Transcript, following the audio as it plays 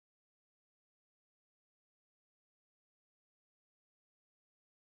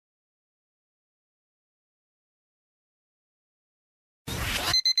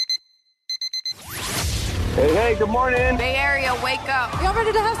Hey, good morning. Bay Area, wake up. Y'all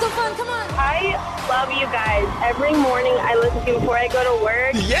ready to have some fun? Come on. I love you guys. Every morning I listen to you before I go to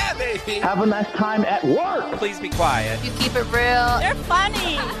work. Yeah, baby. Have a nice time at work. Please be quiet. You keep it real. They're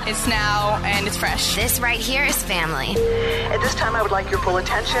funny. It's now and it's fresh. This right here is family. At this time, I would like your full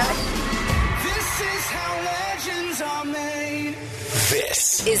attention. This is how legends are made.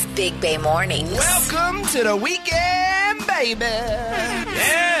 This is Big Bay Mornings. Welcome to the weekend, baby.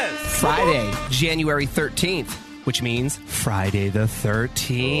 Yes. Friday, January 13th, which means Friday the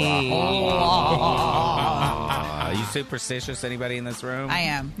 13th. Are you superstitious? Anybody in this room? I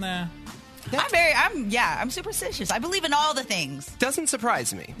am. Nah. I'm superstitious. I believe in all the things. Doesn't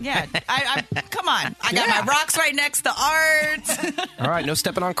surprise me. Yeah, come on. I got my rocks right next to art. All right, no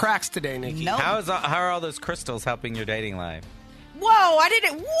stepping on cracks today, Nikki. Nope. How are all those crystals helping your dating life? Whoa, I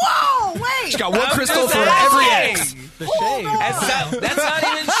didn't. Whoa, wait. She's got one crystal for every ex. The shade. That's not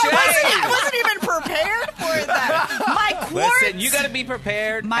even shade. I wasn't even prepared for that. My quartz. Listen, you got to be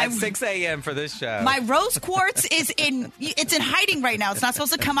prepared at 6 a.m. for this show. My rose quartz is in hiding right now. It's not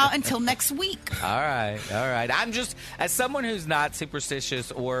supposed to come out until next week. All right. I'm just, as someone who's not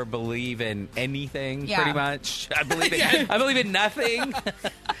superstitious or believe in anything, pretty much. I believe in nothing.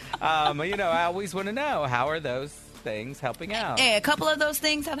 I always want to know, how are those things helping out? Hey, a couple of those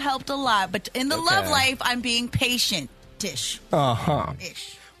things have helped a lot, but in the love life, I'm being patient-ish. Uh-huh.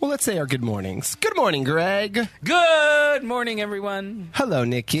 Ish. Well, let's say our good mornings. Good morning, Greg. Good morning, everyone. Hello,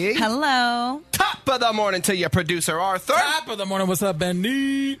 Nikki. Hello. Top of the morning to your producer, Arthur. Top of the morning. What's up,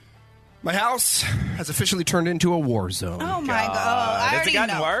 Benny? My house has officially turned into a war zone. Oh, my God. I Has it already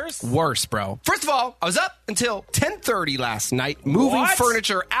gotten know. worse? Worse, bro. First of all, I was up until 10:30 last night, moving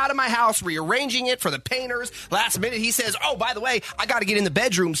furniture out of my house, rearranging it for the painters. Last minute, he says, oh, by the way, I got to get in the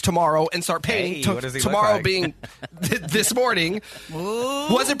bedrooms tomorrow and start painting. Hey, what does he tomorrow look like? being this morning.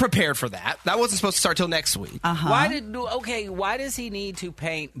 Wasn't prepared for that. That wasn't supposed to start till next week. Why does he need to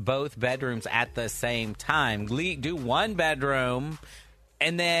paint both bedrooms at the same time? Do one bedroom,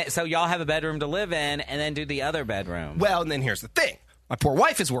 and then so y'all have a bedroom to live in, and then do the other bedroom. Well, and then here's the thing. My poor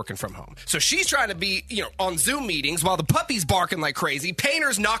wife is working from home. So she's trying to be, on Zoom meetings while the puppy's barking like crazy.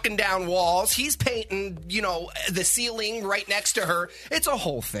 Painter's knocking down walls. He's painting, the ceiling right next to her. It's a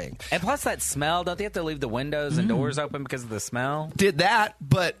whole thing. And plus that smell, don't they have to leave the windows and doors open because of the smell? Did that,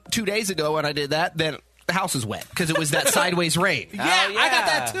 but 2 days ago when I did that, then the house is wet because it was that sideways rain. Yeah, I got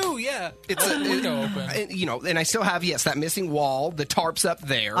that too. Yeah, It's a window open. And I still have, that missing wall. The tarp's up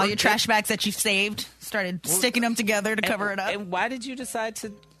there. All your trash bags that you've saved, started sticking them together to cover it up. And why did you decide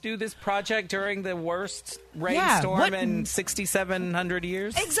to do this project during the worst rainstorm in 6,700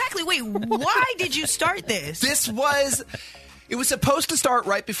 years? Exactly. Wait, why did you start this? It was supposed to start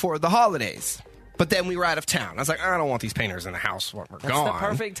right before the holidays. But then we were out of town. I was like, I don't want these painters in the house when we're gone. That's the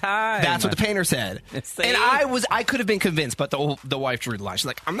perfect time. That's what the painter said. See? And I could have been convinced, but the wife drew the line. She's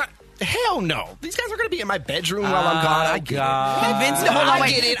like, I'm not. Hell no. These guys are going to be in my bedroom while I'm gone. I get it. Convinced? No, Hold on, I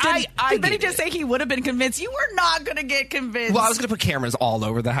wait. get it. Did Benny just say he would have been convinced? You were not going to get convinced. Well, I was going to put cameras all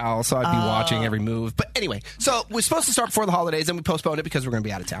over the house, so I'd be watching every move. But anyway, so we're supposed to start before the holidays, and we postponed it because we're going to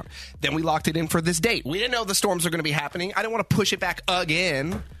be out of town. Then we locked it in for this date. We didn't know the storms are going to be happening. I didn't want to push it back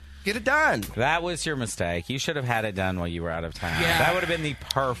again. Get it done. That was your mistake. You should have had it done while you were out of town. Yeah. That would have been the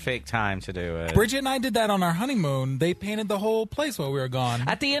perfect time to do it. Bridget and I did that on our honeymoon. They painted the whole place while we were gone.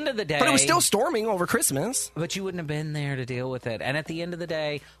 At the end of the day... But it was still storming over Christmas. But you wouldn't have been there to deal with it. And at the end of the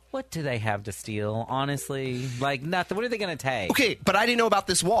day, what do they have to steal, honestly? Like, nothing. What are they going to take? Okay, but I didn't know about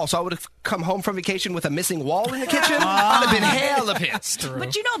this wall, so I would have come home from vacation with a missing wall in the kitchen. I'd have been hella pissed.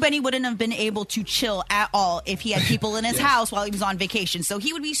 But Benny wouldn't have been able to chill at all if he had people in his house while he was on vacation. So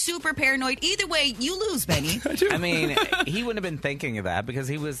he would be super paranoid. Either way, you lose, Benny. I mean, he wouldn't have been thinking of that because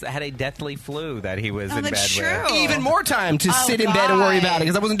he had a deathly flu that he was in bed that's with. true. Even more time to sit in bed and worry about it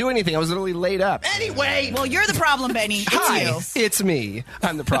because I wasn't doing anything. I was literally laid up. Anyway. Well, you're the problem, Benny. It's Hi, you. it's me.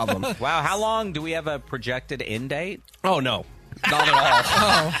 I'm the problem. Wow, how long do we have a projected end date? Oh, no. Not at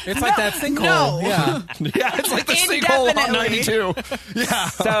all. It's like that sinkhole. No. Yeah. Yeah, it's like the sinkhole on 92. Yeah.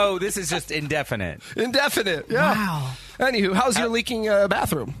 So this is just indefinite. Indefinite. Yeah. Wow. Anywho, how's your leaking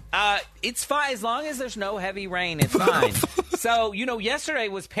bathroom? It's fine. As long as there's no heavy rain, it's fine. So, yesterday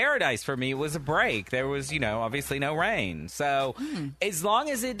was paradise for me. It was a break. There was, obviously no rain. So as long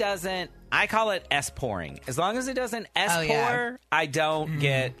as it doesn't, I call it S-pouring. As long as it doesn't S-pour, I don't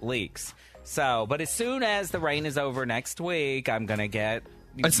get leaks. So, but as soon as the rain is over next week, I'm going to get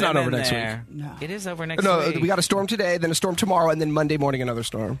It's not over next week. No. It is over next No, week. we got a storm today, then a storm tomorrow, and then Monday morning another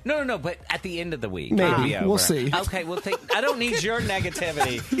storm. No, but at the end of the week. Maybe. It'll be over. We'll see. Okay, I don't need your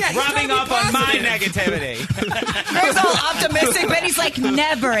negativity Yeah, rubbing off on my negativity. Greg's all optimistic, but he's like,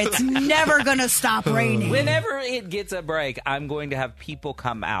 never. It's never going to stop raining. Whenever it gets a break, I'm going to have people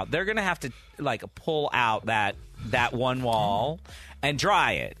come out. They're going to have to pull out that one wall and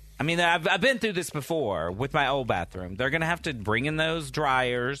dry it. I mean, I've been through this before with my old bathroom. They're going to have to bring in those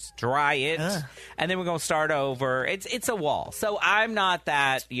dryers, dry it, and then we're going to start over. It's a wall. So I'm not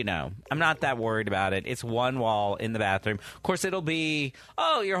that, I'm not that worried about it. It's one wall in the bathroom. Of course, it'll be,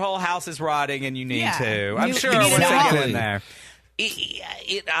 your whole house is rotting and you need to. I'm sure once they get in there.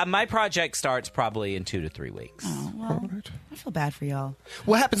 My project starts probably in 2 to 3 weeks. Oh, well, I feel bad for y'all.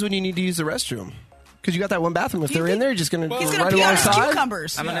 What happens when you need to use the restroom? Because you got that one bathroom. If they're in there, you're just going to He's go going right to pee on his alongside.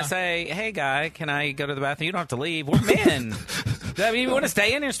 cucumbers. I'm going to say, hey, guy, can I go to the bathroom? You don't have to leave. We're men. I mean, you want to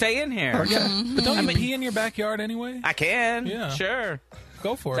stay in here? Stay in here. But don't you pee in your backyard anyway? I can. Yeah. Sure.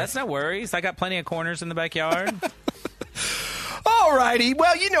 Go for it. That's no worries. I got plenty of corners in the backyard. All righty.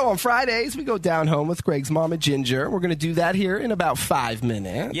 Well, on Fridays, we go down home with Greg's mama, Ginger. We're going to do that here in about 5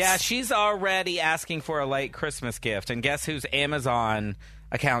 minutes. Yeah, she's already asking for a late Christmas gift. And guess whose Amazon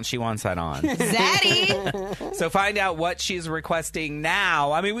account she wants that on? Zaddy. So find out what she's requesting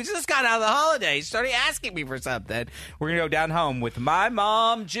now. I mean, we just got out of the holidays. She started asking me for something. We're going to go down home with my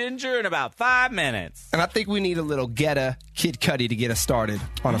mom, Ginger, in about 5 minutes. And I think we need a little Getta Kid Cudi to get us started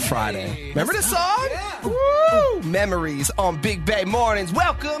on a Friday. Remember this song? Yeah. Woo! Memories on Big Bay Mornings.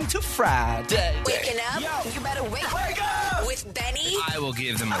 Welcome to Friday. Waking up? You better wake up. With Benny. I will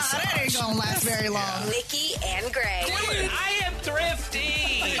give them a song. That ain't going to last very long. Nikki and Greg. I am thrifty.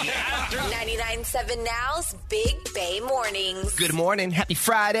 99.7 Now's Big Bay Mornings. Good morning. Happy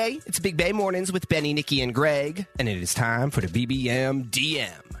Friday. It's Big Bay Mornings with Benny, Nikki, and Greg. And it is time for the BBM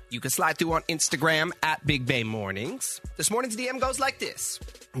DM. You can slide through on Instagram at Big Bay Mornings. This morning's DM goes like this.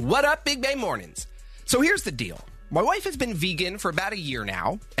 What up, Big Bay Mornings? So here's the deal. My wife has been vegan for about a year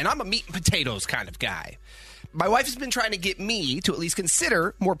now, and I'm a meat and potatoes kind of guy. My wife has been trying to get me to at least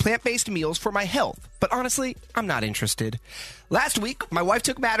consider more plant-based meals for my health, but honestly, I'm not interested. Last week, my wife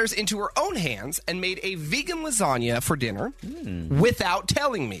took matters into her own hands and made a vegan lasagna for dinner without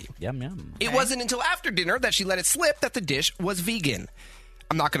telling me. Yum, yum. It wasn't until after dinner that she let it slip that the dish was vegan.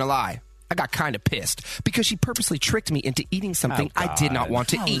 I'm not going to lie. I got kind of pissed because she purposely tricked me into eating something I did not want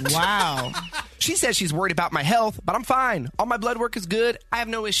to eat. Wow. She says she's worried about my health, but I'm fine. All my blood work is good. I have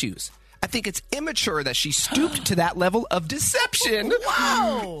no issues. I think it's immature that she stooped to that level of deception.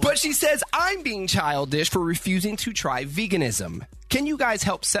 Wow. But she says I'm being childish for refusing to try veganism. Can you guys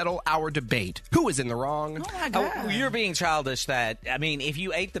help settle our debate? Who is in the wrong? Oh, my God. You're being childish if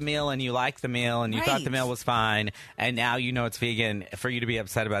you ate the meal and you liked the meal and you thought the meal was fine and now you know it's vegan, for you to be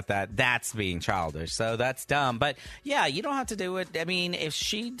upset about that, that's being childish. So that's dumb. But, yeah, you don't have to do it. I mean, if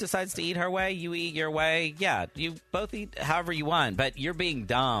she decides to eat her way, you eat your way. Yeah, you both eat however you want. But you're being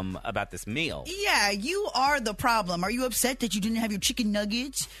dumb about this meal. Yeah, you are the problem. Are you upset that you didn't have your chicken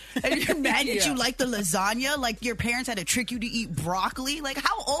nuggets? And you're mad that you like the lasagna? Like your parents had to trick you to eat broccoli? Like,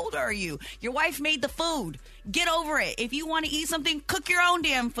 how old are you? Your wife made the food. Get over it. If you want to eat something, cook your own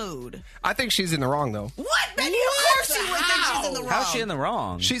damn food. I think she's in the wrong, though. What, Benny? Of course you would think she's in the wrong. How's she in the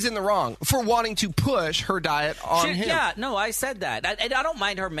wrong? She's in the wrong for wanting to push her diet on him. Yeah, no, I said that. I don't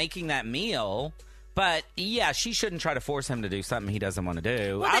mind her making that meal. But, yeah, she shouldn't try to force him to do something he doesn't want to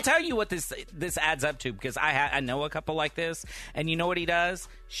do. I'll tell you what this adds up to, because I know a couple like this, and you know what he does?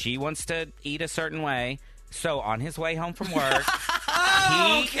 She wants to eat a certain way. So on his way home from work,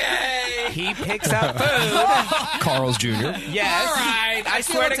 he picks up food. Carl's Jr. Yes. All right. I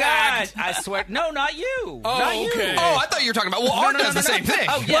swear to God. I swear. No, not you. Oh, not you. okay. Oh, I thought you were talking about, Art does the same thing.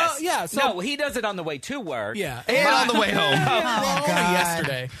 Oh, yes. Well, yeah, so- no, he does it on the way to work. Yeah. And on the way home. Oh,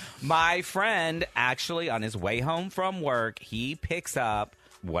 yesterday. My friend, actually, on his way home from work, he picks up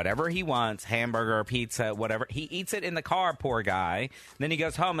whatever he wants, hamburger, pizza, whatever. He eats it in the car, poor guy. Then he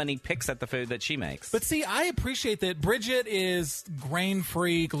goes home and he picks at the food that she makes. But see, I appreciate that Bridget is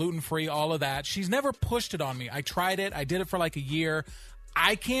grain-free, gluten-free, all of that. She's never pushed it on me. I tried it. I did it for like a year.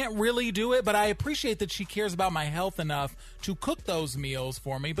 I can't really do it, but I appreciate that she cares about my health enough to cook those meals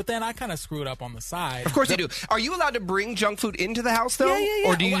for me. But then I kind of screw it up on the side. Of course you do. Are you allowed to bring junk food into the house, though? Yeah.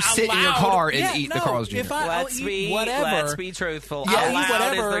 Or do you sit in your car and eat the Carl's Jr.? If I'll eat whatever. Let's be truthful. Yeah, Allowed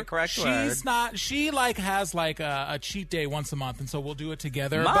whatever. is the correct word. She's not. She has a cheat day once a month, and so we'll do it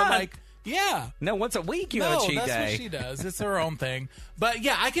together. Month? But yeah. No, once a week you have a cheat that's day. what she does. It's her own thing. But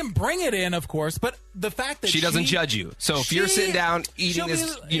yeah, I can bring it in, of course. But the fact that She doesn't judge you. So if you're sitting down eating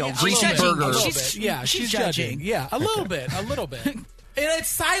this, greasy burger. She's judging. Yeah, a little bit. And it's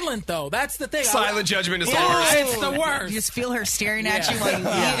silent, though. That's the thing. Silent judgment is the worst. It's the worst. You just feel her staring at you while you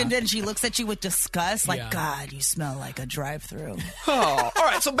eat, and then she looks at you with disgust, like, Yeah. God, you smell like a drive-thru. Oh, all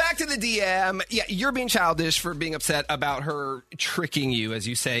right. So back to the DM. Yeah, you're being childish for being upset about her tricking you, as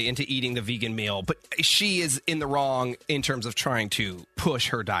you say, into eating the vegan meal. But she is in the wrong in terms of trying to push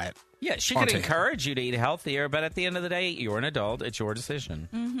her diet. Yeah, she could encourage you to eat healthier, but at the end of the day, you're an adult. It's your decision.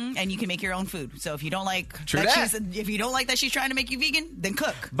 Mm-hmm. And you can make your own food. So if you don't like if you don't like that she's trying to make you vegan, then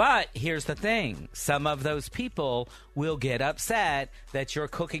cook. But here's the thing. Some of those people will get upset that you're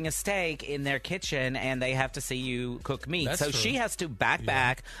cooking a steak in their kitchen and they have to see you cook meat. That's so true. she has to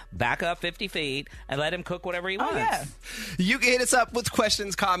back up 50 feet, and let him cook whatever he wants. Yeah. You can hit us up with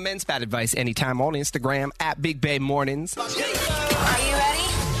questions, comments, bad advice anytime on Instagram at Big Bay Mornings. Are you ready?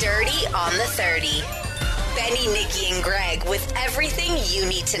 Dirty on the 30. Benny, Nikki, and Greg with everything you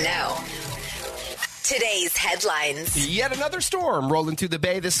need to know. Today's headlines. Yet another storm rolling through the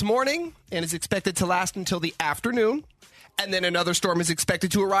Bay this morning and is expected to last until the afternoon. And then another storm is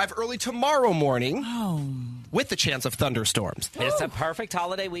expected to arrive early tomorrow morning with the chance of thunderstorms. It's a perfect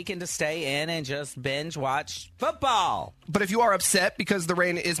holiday weekend to stay in and just binge watch football. But if you are upset because the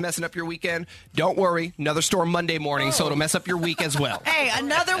rain is messing up your weekend, don't worry. Another storm Monday morning, so it'll mess up your week as well. Hey,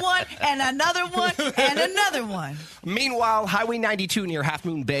 another one, and another one, and another one. Meanwhile, Highway 92 near Half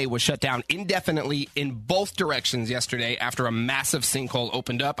Moon Bay was shut down indefinitely in both directions yesterday after a massive sinkhole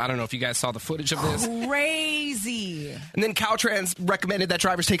opened up. I don't know if you guys saw the footage of this. Crazy. And then Caltrans recommended that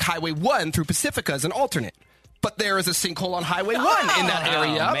drivers take Highway 1 through Pacifica as an alternate. But there is a sinkhole on Highway 1 in that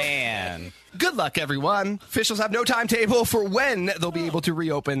area. Oh, man. Good luck, everyone. Officials have no timetable for when they'll be able to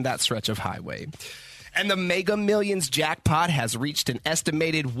reopen that stretch of highway. And the Mega Millions jackpot has reached an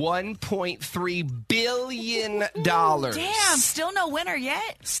estimated $1.3 billion. Damn, still no winner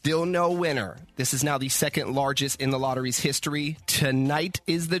yet? Still no winner. This is now the second largest in the lottery's history. Tonight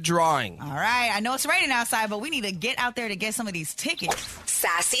is the drawing. All right, I know it's raining outside, but we need to get out there to get some of these tickets.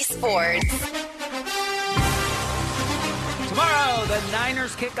 Sassy Sports. Tomorrow, the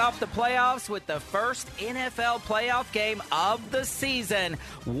Niners kick off the playoffs with the first NFL playoff game of the season,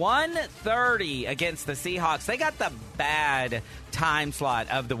 1:30 against the Seahawks. They got the bad time slot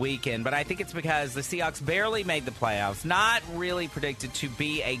of the weekend, but I think it's because the Seahawks barely made the playoffs, not really predicted to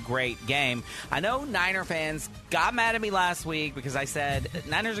be a great game. I know Niner fans got mad at me last week because I said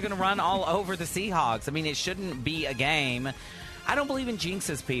Niners are going to run all over the Seahawks. I mean, it shouldn't be a game. I don't believe in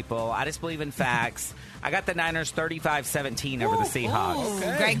jinxes, people. I just believe in facts. I got the Niners 35-17 over the Seahawks.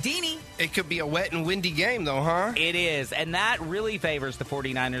 Okay. Greg Deeney. It could be a wet and windy game, though, huh? It is, and that really favors the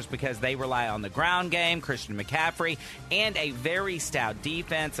 49ers because they rely on the ground game, Christian McCaffrey, and a very stout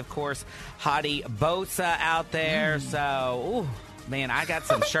defense. Of course, Hadi Bosa out there. So, man, I got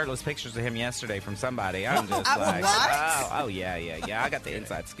some shirtless pictures of him yesterday from somebody. I'm just like, oh, yeah. I got the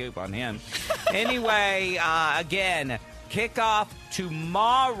inside scoop on him. Anyway, again, kickoff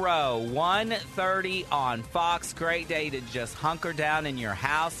tomorrow, 1:30 on Fox. Great day to just hunker down in your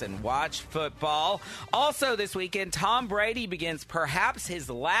house and watch football. Also this weekend, Tom Brady begins perhaps his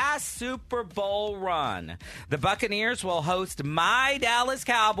last Super Bowl run. The Buccaneers will host my Dallas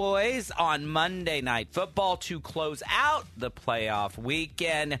Cowboys on Monday Night Football to close out the playoff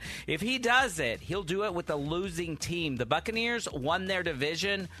weekend. If he does it, he'll do it with a losing team. The Buccaneers won their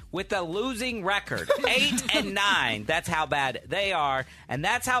division with a losing record, 8-9. That's how bad they are. And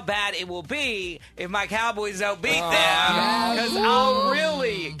that's how bad it will be if my Cowboys don't beat them, because I'll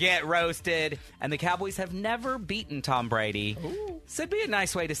really get roasted. And the Cowboys have never beaten Tom Brady. So it'd be a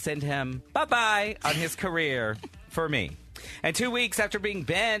nice way to send him bye-bye on his career for me. And 2 weeks after being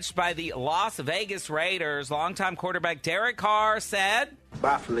benched by the Las Vegas Raiders, longtime quarterback Derek Carr said,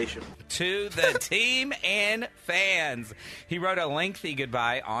 Bye, Felicia. To the team and fans. He wrote a lengthy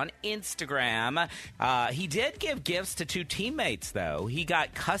goodbye on Instagram. He did give gifts to two teammates, though. He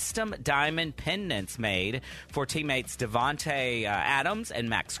got custom diamond pendants made for teammates Devontae Adams and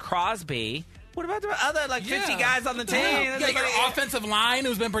Max Crosby. What about the other, 50 guys on the team? Yeah, your offensive line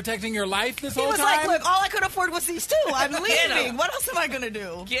who's been protecting your life this whole time. He was like, look, all I could afford was these two. I'm leaving. What else am I going to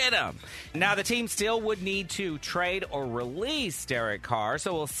do? Get him. Now, the team still would need to trade or release Derek Carr,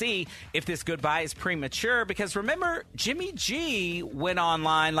 so we'll see if this goodbye is premature, because remember, Jimmy G went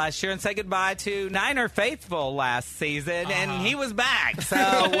online last year and said goodbye to Niner faithful last season, and he was back.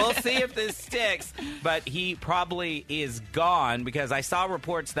 So we'll see if this sticks, but he probably is gone, because I saw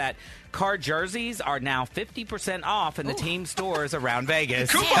reports that Carr jerseys are now 50% off in the team stores around Vegas.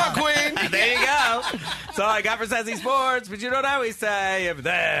 Coupon Queen! There you go. So I got for Sassy Sports, but you know what I always say, if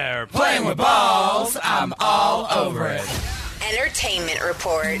they're playing with balls, I'm all over it. entertainment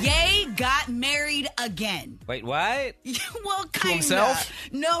report. Ye got married again. Wait, what? Well, kind himself?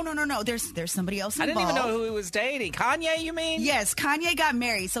 No. There's somebody else I involved. didn't even know who he was dating. Kanye, you mean? Yes, Kanye got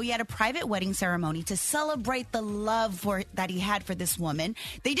married, so he had a private wedding ceremony to celebrate the love that he had for this woman.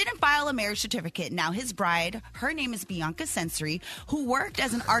 They didn't file a marriage certificate. Now, his bride, her name is Bianca Sensory, who worked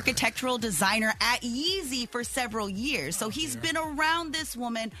as an architectural designer at Yeezy for several years. So he's been around this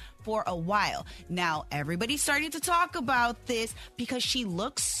woman for a while. Now, everybody's starting to talk about this because she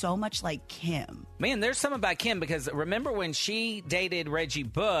looks so much like Kim. Man, there's something about Kim because remember when she dated Reggie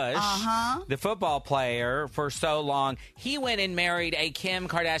Bush, the football player, for so long, he went and married a Kim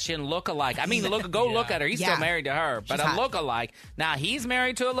Kardashian lookalike. I mean, look at her. He's still married to her, but She's a hot. lookalike. Now, he's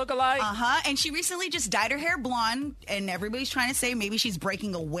married to a lookalike? And she recently just dyed her hair blonde, and everybody's trying to say maybe she's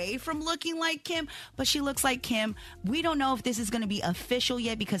breaking away from looking like Kim, but she looks like Kim. We don't know if this is going to be official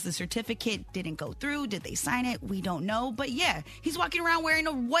yet because the certificate didn't go through. Did they sign it? We don't know. But yeah, he's walking around wearing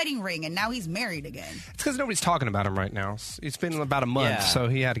a wedding ring, and now he's married again. It's because nobody's talking about him right now. It's been about a month, so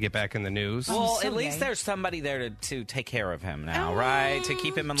he had to get back in the news. Well, at least there's somebody there to take care of him now, right? To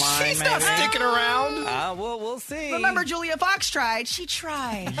keep him in line. She's not sticking around. Well, we'll see. Remember Julia Fox tried? She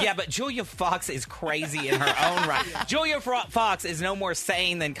tried. Yeah, but Julia Fox is crazy in her own right. Julia Fox is no more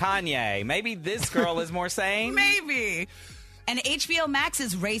sane than Kanye. Maybe this girl is more sane? Maybe. And HBO Max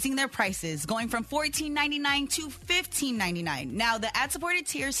is raising their prices, going from $14.99 to $15.99. Now, the ad-supported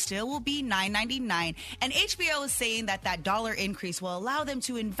tier still will be $9.99, and HBO is saying that dollar increase will allow them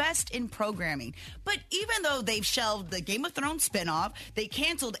to invest in programming. But even though they've shelved the Game of Thrones spinoff, they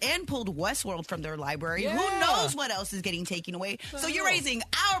canceled and pulled Westworld from no library. Yeah. Who knows what else is getting taken away? So you're raising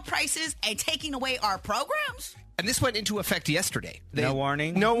our prices and taking away our programs? And this went into effect yesterday. No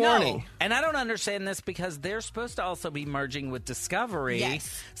warning? No warning. And I don't understand this because they're supposed to also be merging with Discovery.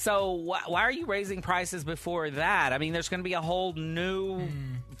 Yes. So why are you raising prices before that? I mean, there's going to be a whole new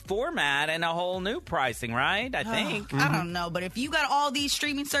format and a whole new pricing, right? I think. I don't know, but if you got all these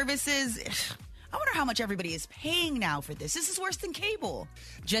streaming services, I wonder how much everybody is paying now for this. This is worse than cable.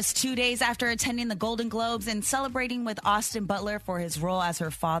 Just 2 days after attending the Golden Globes and celebrating with Austin Butler for his role as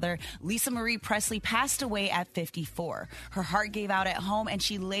her father, Lisa Marie Presley passed away at 54. Her heart gave out at home, and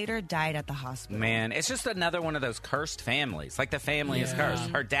she later died at the hospital. Man, it's just another one of those cursed families. Like the family is cursed.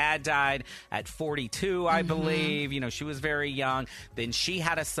 Her dad died at 42, I believe. You know, she was very young. Then she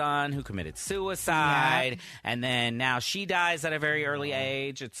had a son who committed suicide. And then now she dies at a very early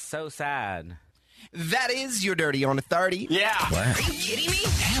age. It's so sad. That is your Dirty on the 30. Yeah. Are you kidding me?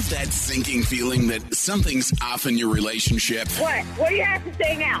 Have that sinking feeling that something's off in your relationship. What? What do you have to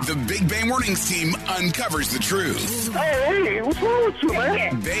say now? The Big Bang Warnings team uncovers the truth. Hey, what's wrong with you,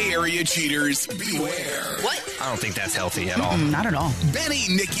 man? Bay Area cheaters, beware. What? I don't think that's healthy at all. Not at all. Benny,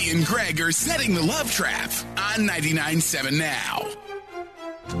 Nikki, and Greg are setting the love trap on 99.7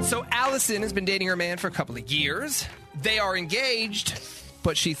 now. So Allison has been dating her man for a couple of years. They are engaged,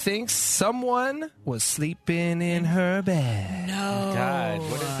 but she thinks someone was sleeping in her bed. No. God,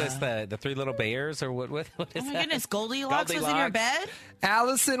 what is this? The Three Little Bears or what is Oh my that? goodness, Goldilocks was in your bed?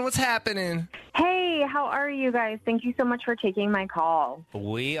 Allison, what's happening? Hey, how are you guys? Thank you so much for taking my call.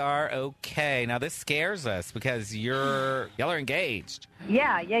 We are okay. Now this scares us because y'all are engaged.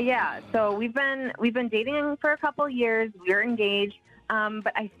 Yeah. So we've been dating for a couple years. We're engaged.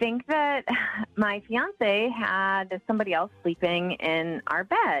 But I think that my fiance had somebody else sleeping in our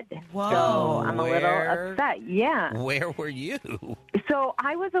bed. Whoa. So I'm a little upset. Yeah. Where were you? So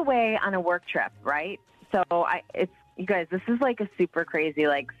I was away on a work trip, right? So you guys, this is like a super crazy,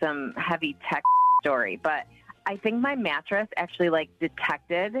 like some heavy tech story, but I think my mattress actually like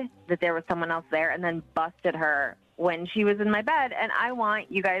detected that there was someone else there and then busted her when she was in my bed. And I want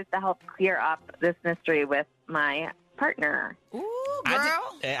you guys to help clear up this mystery with my partner. Ooh,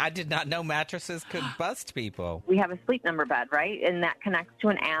 girl. I did not know mattresses could bust people. We have a Sleep Number bed, right? And that connects to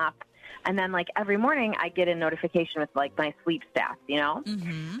an app. And then, like, every morning I get a notification with, like, my sleep stats, you know?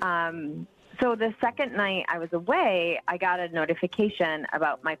 Mm-hmm. So the second night I was away, I got a notification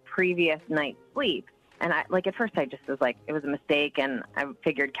about my previous night's sleep. And at first I just was like, it was a mistake. And I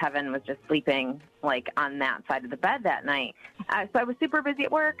figured Kevin was just sleeping like on that side of the bed that night. So I was super busy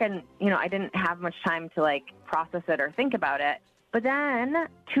at work and, I didn't have much time to like process it or think about it. But then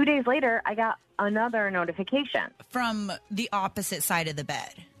 2 days later, I got another notification. From the opposite side of the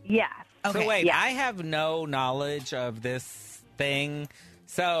bed. Yes. Okay. So wait, yeah. I have no knowledge of this thing.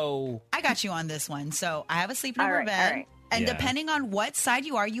 So I got you on this one. So I have a Sleep Number All right, bed. all right. And Yeah. depending on what side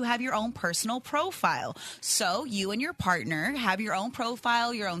you are, you have your own personal profile. So you and your partner have your own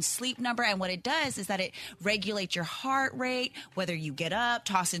profile, your own sleep number. And what it does is that it regulates your heart rate, whether you get up,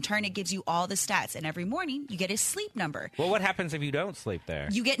 toss and turn. It gives you all the stats. And every morning you get a sleep number. Well, what happens if you don't sleep there?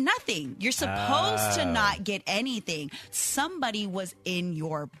 You get nothing. You're supposed to not get anything. Somebody was in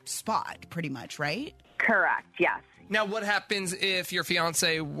your spot, pretty much, right? Correct. Yes. Now, what happens if your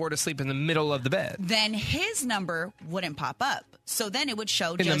fiance were to sleep in the middle of the bed? Then his number wouldn't pop up. So then it would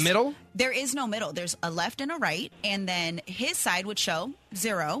show In the middle? There is no middle. There's a left and a right. And then his side would show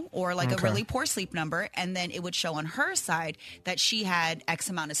 0 or like a really poor sleep number. And then it would show on her side that she had X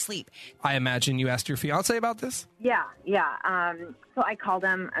amount of sleep. I imagine you asked your fiance about this? Yeah. So I called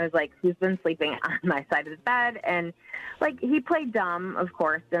him. I was like, who's been sleeping on my side of the bed? And like, he played dumb, of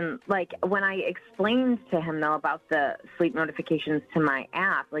course. And like, when I explained to him though about the sleep notifications to my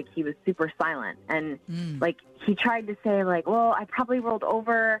app, like he was super silent. And like, he tried to say like, well, I probably rolled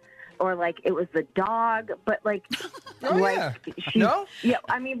over, or like it was the dog, but like, No? Yeah,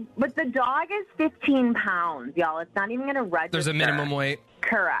 I mean, but the dog is 15 pounds, y'all. It's not even going to register. There's a minimum weight.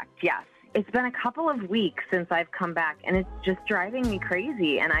 Correct, yes. It's been a couple of weeks since I've come back, and it's just driving me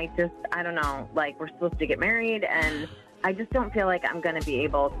crazy. And I don't know, like, we're supposed to get married, and I just don't feel like I'm going to be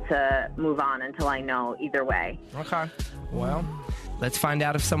able to move on until I know either way. Okay. Well, let's find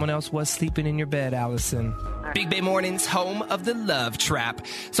out if someone else was sleeping in your bed, Allison. Big Bay Mornings, home of the Love Trap.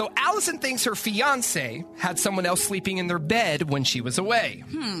 So Allison thinks her fiance had someone else sleeping in their bed when she was away.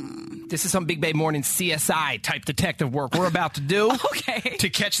 This is some Big Bay Mornings CSI type detective work we're about to do to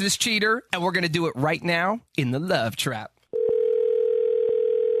catch this cheater, and we're going to do it right now in the Love Trap.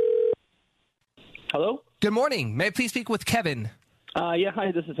 Hello? Good morning. May I please speak with Kevin? Yeah,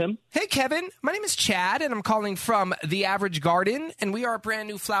 hi, this is him. Hey, Kevin. My name is Chad, and I'm calling from The Average Garden, and we are a brand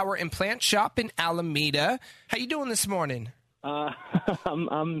new flower and plant shop in Alameda. How you doing this morning?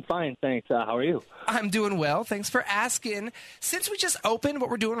 I'm fine, thanks. How are you? I'm doing well. Thanks for asking. Since we just opened, what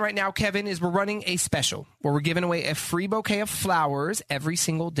we're doing right now, Kevin, is we're running a special where we're giving away a free bouquet of flowers every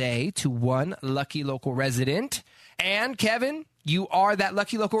single day to one lucky local resident. And, Kevin, you are that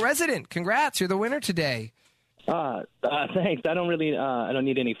lucky local resident. Congrats. You're the winner today. Thanks. I don't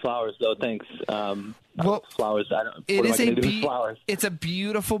need any flowers though. Thanks. Flowers. Flowers? It's a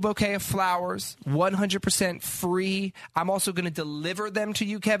beautiful bouquet of flowers, 100% free. I'm also going to deliver them to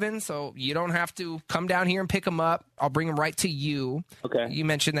you, Kevin, so you don't have to come down here and pick them up. I'll bring them right to you. Okay. You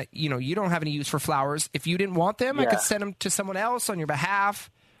mentioned that, you don't have any use for flowers. If you didn't want them, I could send them to someone else on your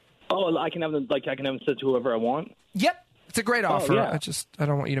behalf. Oh, I can have them sent to whoever I want? Yep. It's a great offer. Yeah. I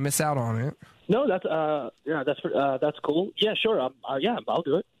don't want you to miss out on it. No, that's cool. Yeah, sure. I'll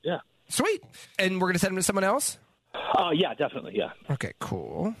do it. Yeah. Sweet. And we're going to send them to someone else? Yeah, definitely. Yeah. Okay,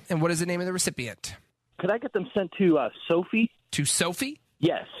 cool. And what is the name of the recipient? Could I get them sent to Sophie? To Sophie?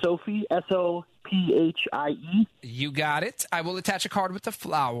 Yes, Sophie, Sophie. You got it. I will attach a card with the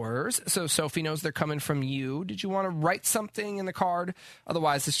flowers so Sophie knows they're coming from you. Did you want to write something in the card?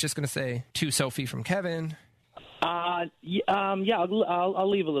 Otherwise, it's just going to say, to Sophie from Kevin. I'll leave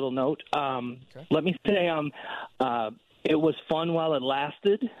a little note. Let me say, it was fun while it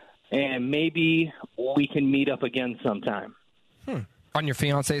lasted, and maybe we can meet up again sometime. On your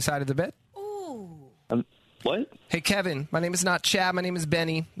fiance's side of the bed? Ooh. What? Hey, Kevin, my name is not Chad. My name is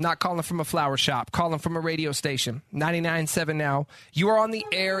Benny. Not calling from a flower shop. Calling from a radio station. 99.7 now. You are on the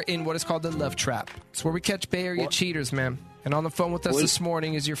air in what is called the Love Trap. It's where we catch Bay Area cheaters, man. And on the phone with us this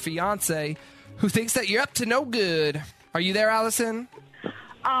morning is your fiance, who thinks that you're up to no good. Are you there, Allison?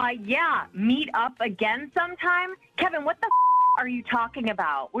 Yeah. Meet up again sometime? Kevin, what the are you talking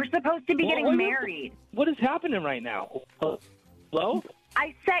about? We're supposed to be getting married. What is happening right now? Hello?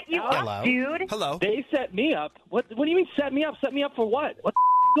 I set you up, dude. Hello. They set me up? What do you mean set me up? Set me up for what? What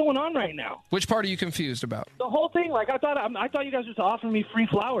the going on right now? Which part are you confused about? The whole thing. Like, I thought you guys were just offering me free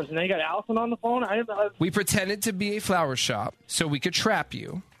flowers, and now you got Allison on the phone? We pretended to be a flower shop so we could trap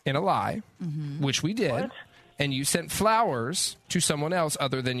you in a lie, which we did. What? And you sent flowers to someone else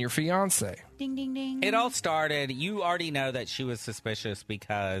other than your fiance. Ding, ding, ding. It all started, you already know that she was suspicious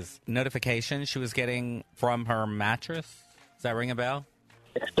because notifications she was getting from her mattress. Does that ring a bell?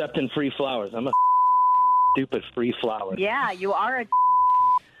 Accepting free flowers. I'm a stupid free flower. Yeah, you are a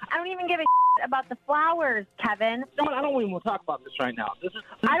I don't even give a about the flowers, Kevin. No, I don't even want to talk about this right now.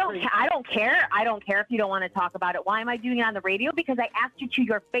 I don't care. I don't care if you don't want to talk about it. Why am I doing it on the radio? Because I asked you to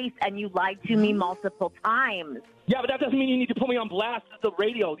your face and you lied to me multiple times. Yeah, but that doesn't mean you need to put me on blast at the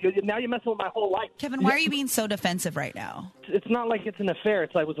radio. Now you're messing with my whole life. Kevin, why are you being so defensive right now? It's not like it's an affair.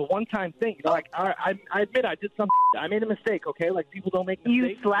 It's like it was a one-time thing. You know, like I admit I did something. I made a mistake. Okay, like people don't make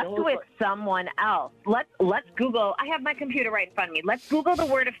mistakes. You slept with someone else. Let's Google. I have my computer right in front of me. Let's Google the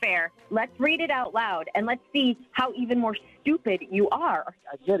word affair. Let's read it out loud, and let's see how even more stupid you are.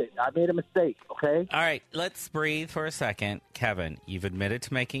 I get it. I made a mistake. Okay. All right, let's breathe for a second. Kevin, you've admitted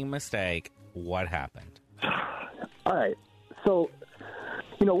to making a mistake. What happened? All right. So,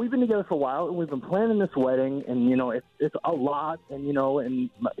 you know, we've been together for a while, and we've been planning this wedding, and, you know, it's a lot, and, you know, and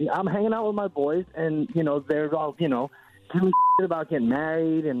I'm hanging out with my boys, and, you know, they're all, you know, giving shit about getting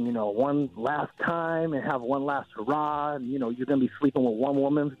married and, you know, one last time and have one last hurrah, and, you know, you're going to be sleeping with one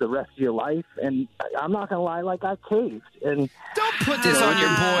woman for the rest of your life. And I'm not going to lie, like, I caved. And don't put this on your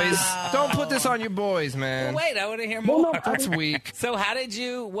boys. Don't put this on your boys, man. Well, wait, I want to hear more. Well, no, that's weak. So how did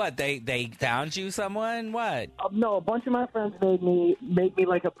you, what, they found you someone? What? No, a bunch of my friends made me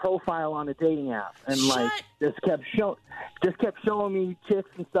like a profile on a dating app, and like just kept showing me chicks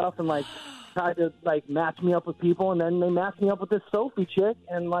and stuff, and like tried to like match me up with people, and then they matched me up with this Sophie chick,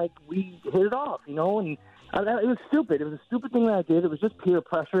 and like we hit it off, you know. And it was stupid. It was a stupid thing that I did. It was just peer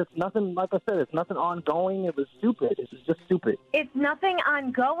pressure. It's nothing, like I said, it's nothing ongoing. It was stupid. It was just stupid. It's nothing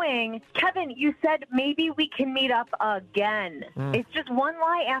ongoing. Kevin, you said maybe we can meet up again. It's just one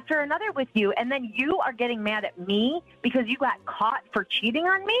lie after another with you, and then you are getting mad at me because you got caught for cheating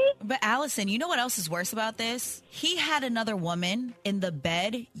on me? But Allison, you know what else is worse about this? He had another woman in the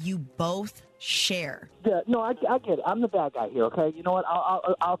bed you both share. Yeah, no, I get it. I'm the bad guy here, okay? You know what?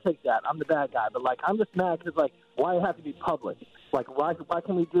 I'll take that. I'm the bad guy. But, like, I'm just mad because, like, why it have to be public? Like, why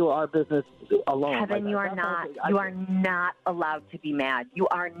can we do our business alone? Kevin, like, you are not allowed to be mad. You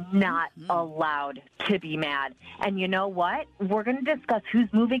are not allowed to be mad. And you know what? We're going to discuss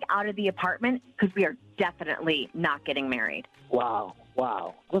who's moving out of the apartment because we are definitely not getting married. Wow,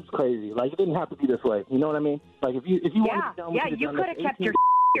 that's crazy. Like, it didn't have to be this way. You know what I mean? Like, if you wanted to tell me, you could have kept your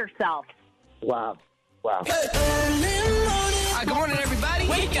yourself. Wow. Good morning, everybody.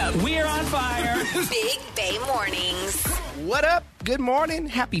 Wake up. We're on fire. Big Bay Mornings. What up? Good morning.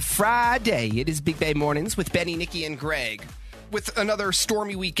 Happy Friday. It is Big Bay Mornings with Benny, Nikki, and Greg. With another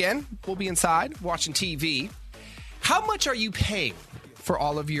stormy weekend, we'll be inside watching TV. How much are you paying for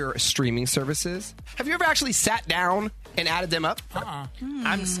all of your streaming services? Have you ever actually sat down and added them up?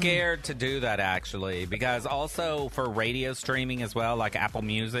 I'm scared to do that, actually, because also for radio streaming as well, like Apple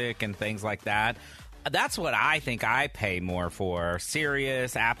Music and things like that, that's what I think I pay more for.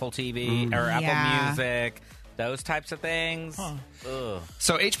 Sirius, Apple TV, or Apple Music, those types of things. Ugh.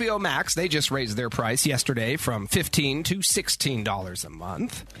 So HBO Max, they just raised their price yesterday from $15 to $16 a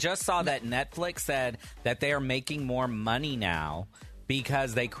month. Just saw that Netflix said that they are making more money now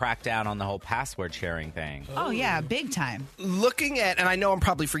because they cracked down on the whole password sharing thing. Oh, yeah, big time. Looking at, and I know I'm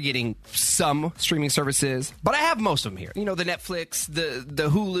probably forgetting some streaming services, but I have most of them here. You know, the Netflix, the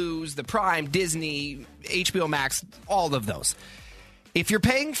Hulus, the Prime, Disney, HBO Max, all of those. If you're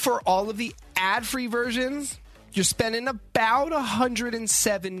paying for all of the ad-free versions, you're spending about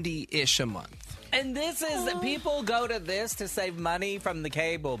 $170-ish a month. And this is, people go to this to save money from the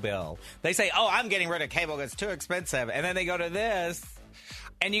cable bill. They say, oh, I'm getting rid of cable because it's too expensive. And then they go to this,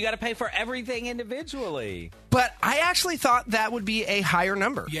 and you got to pay for everything individually. But I actually thought that would be a higher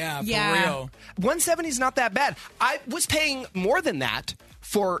number. Yeah, for real. 170 is not that bad. I was paying more than that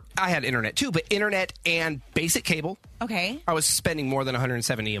for, I had internet too, but internet and basic cable. Okay. I was spending more than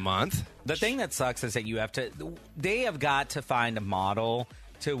 $170 a month. The thing that sucks is that they have got to find a model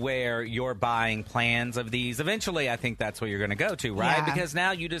to where you're buying plans of these. Eventually, I think that's what you're going to go to, right? Yeah. Because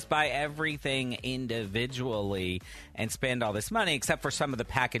now you just buy everything individually and spend all this money, except for some of the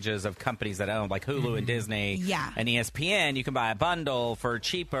packages of companies that own, like Hulu and Disney and ESPN. You can buy a bundle for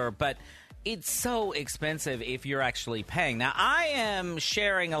cheaper, but it's so expensive if you're actually paying. Now, I am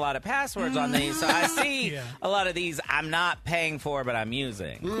sharing a lot of passwords on these, so I see a lot of these I'm not paying for, but I'm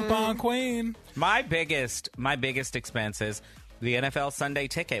using. Coupon Queen. My biggest expense is the NFL Sunday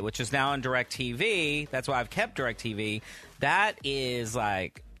Ticket, which is now on DirecTV. That's why I've kept DirecTV. That is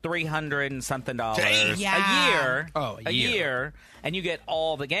like $300 and something a year. Oh, a year. And you get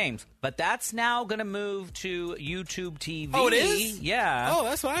all the games. But that's now going to move to YouTube TV. Oh, it is? Yeah. Oh,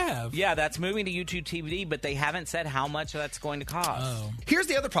 that's what I have. Yeah, that's moving to YouTube TV, but they haven't said how much that's going to cost. Oh. Here's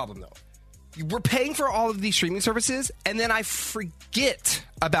the other problem, though. We're paying for all of these streaming services, and then I forget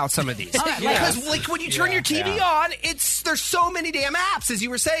about some of these. Because like when you turn your TV on, there's so many damn apps, as you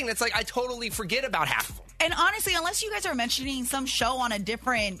were saying. It's like I totally forget about half of them. And honestly, unless you guys are mentioning some show on a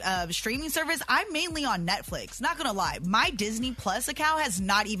different streaming service, I'm mainly on Netflix. Not gonna lie, my Disney Plus account has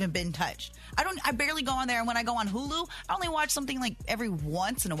not even been touched. I barely go on there, and when I go on Hulu, I only watch something like every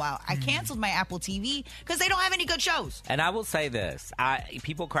once in a while. I canceled my Apple TV because they don't have any good shows. And I will say this: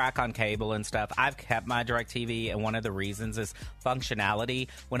 people crack on cable and stuff. I've kept my DirecTV, and one of the reasons is functionality.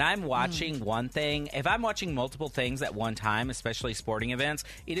 When I'm watching one thing, if I'm watching multiple things at one time, especially sporting events,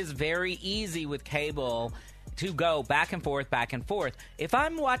 it is very easy with cable to go back and forth, back and forth. If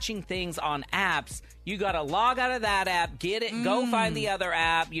I'm watching things on apps, you got to log out of that app, get it, go find the other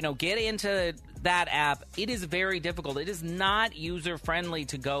app, get into that app. It is very difficult. It is not user-friendly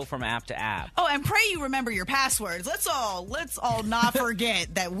to go from app to app. Oh, and pray you remember your passwords. Let's all not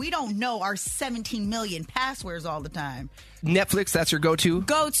forget that we don't know our 17 million passwords all the time. Netflix, that's your go-to?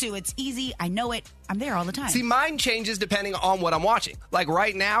 Go-to. It's easy. I know it. I'm there all the time. See, mine changes depending on what I'm watching. Like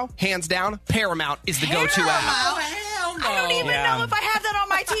right now, hands down, Paramount is the go-to app. Oh, hell no. I don't even know if I have that on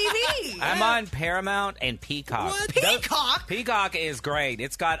my TV. I'm on Paramount and Peacock. What? Peacock? Peacock is great.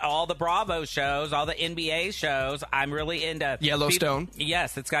 It's got all the Bravo shows, all the NBA shows. I'm really into Yellowstone.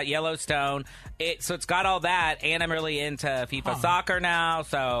 Yes, it's got Yellowstone. So it's got all that, and I'm really into FIFA soccer now.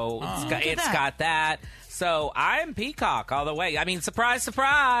 So it's got that. So I'm Peacock all the way. I mean, surprise,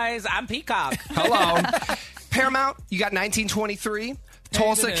 surprise, I'm Peacock. Hello. Paramount, you got 1923.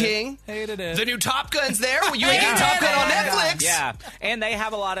 Tulsa King. Hated it. The new Top Gun's there. Well, you ain't getting Top Gun on Netflix. Yeah, and they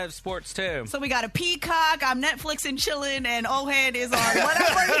have a lot of sports, too. So we got a Peacock, I'm Netflix and chilling, and Ohead is on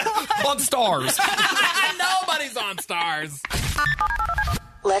whatever. On Stars. Nobody's on Stars.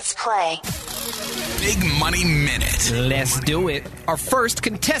 Let's play Big Money Minute. Let's do it. Our first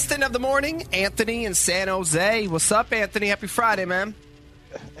contestant of the morning, Anthony in San Jose. What's up, Anthony? Happy Friday, man.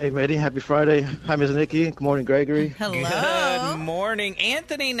 Hey, Maddie. Happy Friday. Hi, Ms. Nikki. Good morning, Gregory. Hello. Good morning.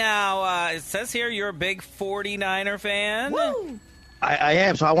 Anthony, now, it says here you're a big 49er fan. Woo! I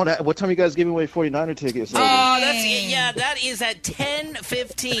am. So I want to. What time you guys giving away 49er tickets? Oh, that is at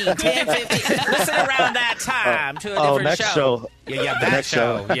 10:15. 10:15. Listen around that time to a different next show. Yeah, that next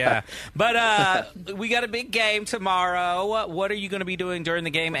show. Yeah. But we got a big game tomorrow. What are you going to be doing during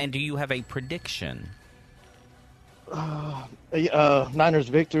the game, and do you have a prediction? Niners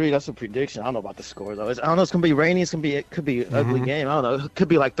victory. That's a prediction. I don't know about the score though. I don't know. It's gonna be rainy. It could be an ugly game. I don't know. It could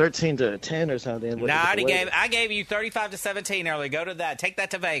be like 13-10 or something. I gave you 35-17 early. Go to that. Take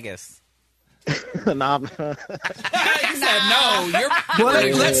that to Vegas. Nah. You said no.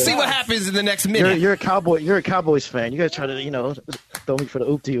 Well, let's see what happens in the next minute. You're a Cowboy. You're a Cowboys fan. You guys try to throw me for the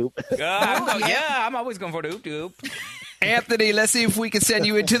oop-de-oop. I'm always going for the oop-de-oop. Anthony, let's see if we can send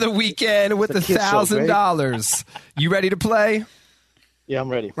you into the weekend with $1,000. You ready to play? Yeah, I'm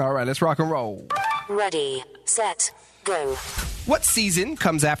ready. All right, let's rock and roll. Ready, set, go. What season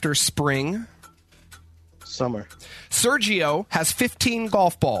comes after spring? Summer. Sergio has 15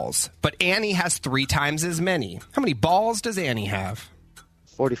 golf balls, but Annie has 3 times as many. How many balls does Annie have?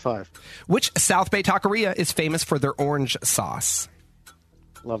 45. Which South Bay taqueria is famous for their orange sauce?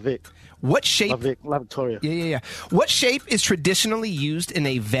 La Vic. What shape? La Victoria. Yeah. What shape is traditionally used in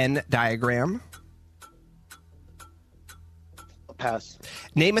a Venn diagram? Pass.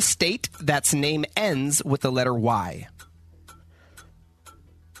 Name a state that's name ends with the letter Y.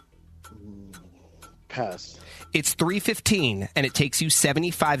 Pass. It's 3:15, and it takes you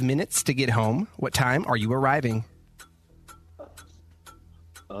 75 minutes to get home. What time are you arriving?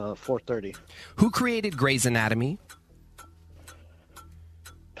 4:30. Who created Grey's Anatomy?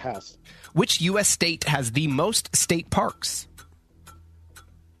 Pass. Which U.S. state has the most state parks?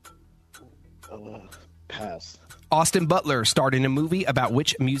 Pass. Austin Butler starred in a movie about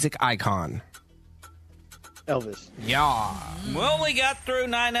which music icon? Elvis. Yeah. We only got through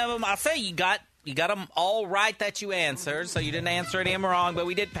 9 of them. I'll say you got them all right that you answered, so you didn't answer any of them wrong, but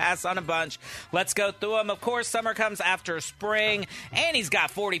we did pass on a bunch. Let's go through them. Of course, summer comes after spring, and he's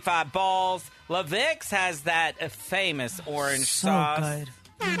got 45 balls. LaVix has that famous orange sauce. So good.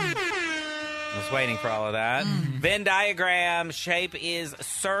 I was waiting for all of that. Venn diagram shape is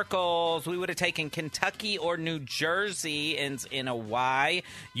circles. We would have taken Kentucky or New Jersey in a Y.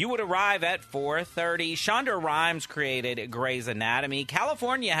 You would arrive at 4:30. Shonda Rhimes created Grey's Anatomy.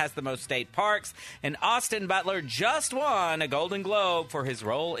 California has the most state parks. And Austin Butler just won a Golden Globe for his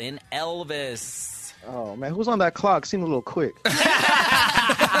role in Elvis. Oh, man. Who's on that clock? Seemed a little quick.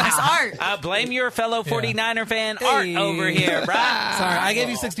 It's Art. Blame your fellow 49er fan, Art, over here, right? Sorry, I gave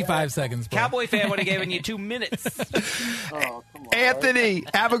you 65 seconds. Bro. Cowboy fan would have given you 2 minutes. Oh, come on. Anthony,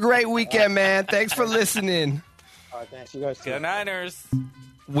 have a great weekend, man. Thanks for listening. All right, thanks. You guys too. Go Niners.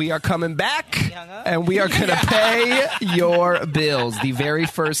 We are coming back, and we are going to pay your bills. The very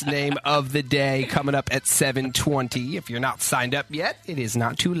first name of the day coming up at 7:20. If you're not signed up yet, it is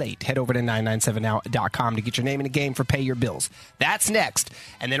not too late. Head over to 997now.com to get your name in the game for Pay Your Bills. That's next.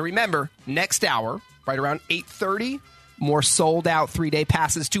 And then remember, next hour, right around 8:30, more sold-out 3-day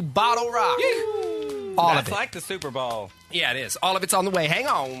passes to Bottle Rock. All of it. That's like the Super Bowl. Yeah, it is. All of it's on the way. Hang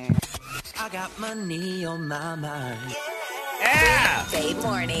on. I got money on my mind. Yeah. Weekday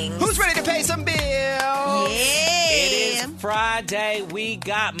mornings. Who's ready to pay some bills? Yeah. It is Friday. We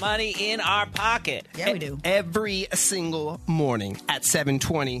got money in our pocket. Yeah, we do. Every single morning at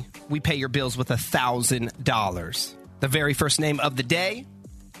 7:20, we pay your bills with $1,000. The very first name of the day,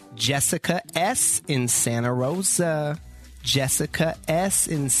 Jessica S. in Santa Rosa. Jessica S.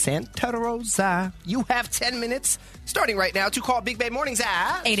 in Santa Rosa. You have 10 minutes starting right now to call Big Bay Mornings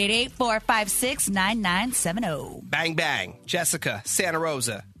at 888-456-9970. Bang Bang. Jessica, Santa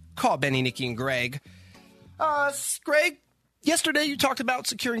Rosa. Call Benny, Nikki, and Greg. Greg, yesterday you talked about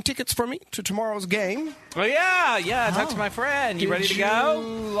securing tickets for me to tomorrow's game. Well, yeah. I talked to my friend. You ready to go?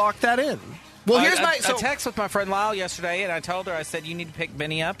 Lock that in. Well, here's I my text with my friend Lyle yesterday, and I told her, I said, you need to pick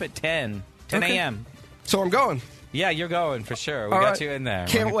Benny up at 10 a.m. So I'm going. Yeah, you're going for sure. We All got right. you in there.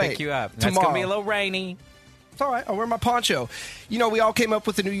 Can't We're gonna wait. Pick you up. It's Tomorrow. going to be a little rainy. It's all right. I'll wear my poncho. You know, we all came up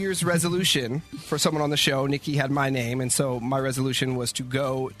with a New Year's resolution for someone on the show. Nikki had my name, and so my resolution was to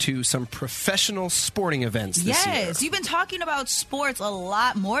go to some professional sporting events this year. Yes, you've been talking about sports a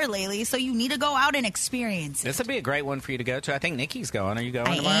lot more lately, so you need to go out and experience it. This would be a great one for you to go to. I think Nikki's going. Are you going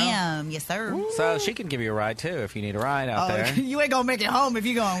I tomorrow? am, yes, sir. So she can give you a ride, too, if you need a ride out there. You ain't gonna make it home if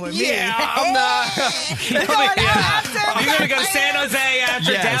you're going with me. Yeah, I'm not. You're going out after. You're going to go to San Jose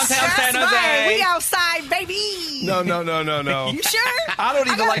after Yes. downtown San That's Jose. right. We outside, baby. No. You sure? I don't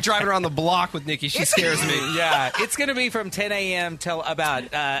even like driving around the block with Nikki. She scares me. Yeah, it's going to be from 10 a.m. till about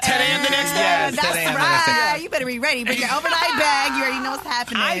 10 a.m. the next day? Yes, That's 10 a.m. the right. next day. You better be ready. Bring your overnight bag. You already know what's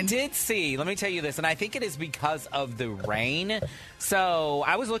happening. I did see, let me tell you this, and I think it is because of the rain. So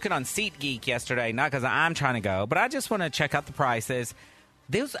I was looking on SeatGeek yesterday, not because I'm trying to go, but I just want to check out the prices.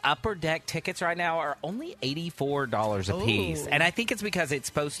 Those upper deck tickets right now are only $84 a piece. And I think it's because it's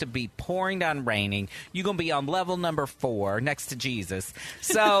supposed to be pouring down raining. You're going to be on level number 4 next to Jesus.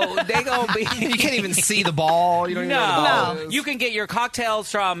 So they're going to be... You can't even see the ball. You don't even know the ball is. You can get your cocktails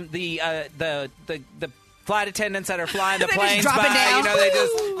from the flight attendants that are flying the They planes just drop it by. down. You know,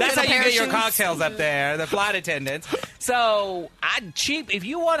 that's Little how you get your parachutes. cocktails up there, the flight attendants. So, cheap. If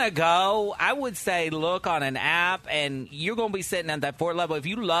you want to go, I would say look on an app, and you're going to be sitting at that 4th level. If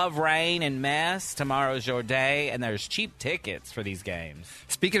you love rain and mess, tomorrow's your day, and there's cheap tickets for these games.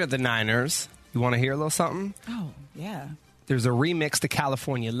 Speaking of the Niners, you want to hear a little something? Oh, yeah. There's a remix to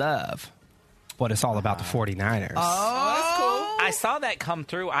California Love. What it's all about the 49ers. Oh, that's cool. I saw that come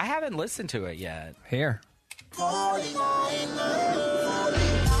through. I haven't listened to it yet. Here.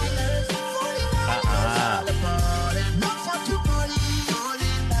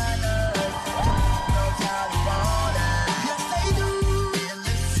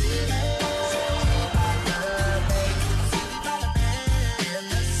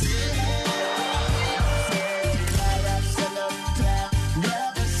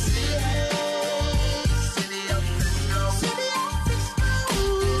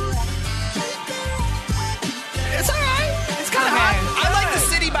 It's all right. It's kind of hot. I like the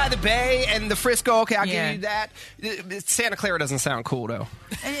city by the bay and the Frisco. Okay, I'll Yeah. give you that. Santa Clara doesn't sound cool, though.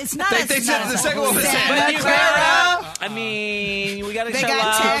 It's not. They said the second one was Santa Santa Clara. I mean, we got to They show got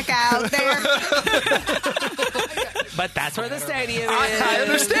love. tech out there. But that's where the stadium is. I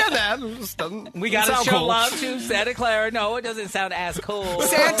understand that. It just doesn't We got to sound show cool. love to Santa Clara. No, it doesn't sound as cool.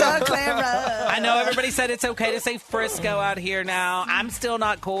 Santa Clara. I know everybody said it's okay to say Frisco out here now. I'm still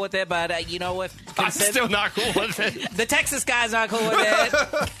not cool with it, but you know what? I'm still not cool with it. The Texas guy's not cool with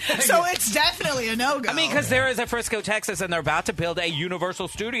it. So it's definitely a no-go. I mean, because there is a Frisco, Texas, and they're about to build a Universal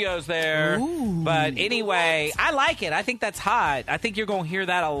Studios there. But anyway, I like it. I think that's hot. I think you're going to hear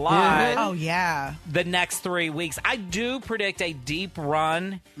that a lot. Oh, yeah. The next 3 weeks. I do predict a deep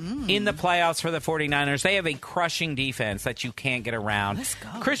run in the playoffs for the 49ers. They have a crushing defense that you can't get around. Let's go.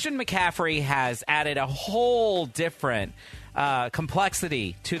 Christian McCaffrey has added a whole different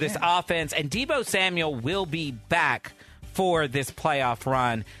complexity to this offense, and Deebo Samuel will be back for this playoff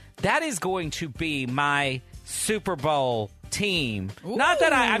run. That is going to be my Super Bowl team. Not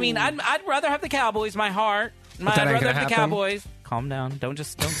that I'd rather have the Cowboys, my heart. But that I'd ain't rather gonna have the happen. Cowboys. Calm down. Don't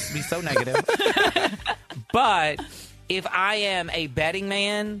be so negative. But if I am a betting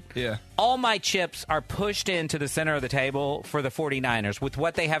man, all my chips are pushed into the center of the table for the 49ers with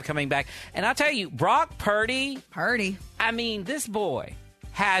what they have coming back. And I'll tell you, Brock Purdy. Purdy. I mean, this boy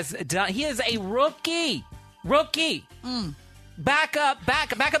has done. He is a rookie. Back up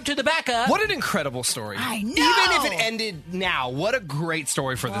to the backup. What an incredible story. I know. Even if it ended now, what a great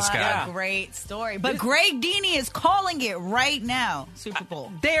story for this guy. What a great story. But Greg Dini is calling it right now. Super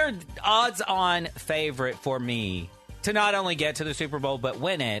Bowl. They're odds-on favorite for me to not only get to the Super Bowl, but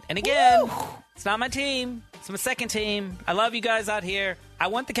win it. And again, it's not my team. It's my second team. I love you guys out here. I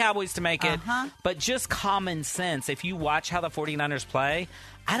want the Cowboys to make it. But just common sense, if you watch how the 49ers play,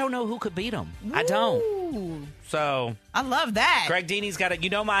 I don't know who could beat them. I don't. So I love that. Greg Dini's got it. You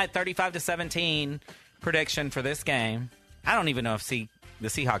know my 35-17 prediction for this game. I don't even know if the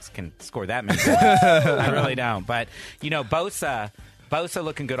Seahawks can score that many points. I really don't. But, Bosa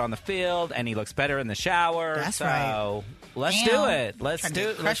looking good on the field, and he looks better in the shower. That's right. Let's do it. Let's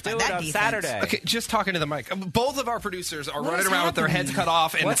do it on Saturday. Okay, just talking to the mic. Both of our producers are running is around with their heads cut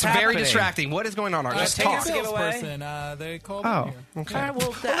off, and What's it's very happening? distracting. What is going on? Just talk. Salesperson, they called me here. Okay. All right,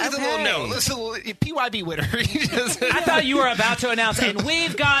 well, Listen a little note. Listen a little PYB winner. I thought you were about to announce, and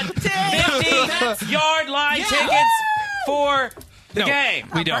we've got 50-yard line tickets for the game.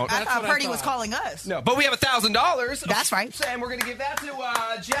 We don't. I thought Purdy was calling us. No, but we have $1,000. That's right. And we're going to give that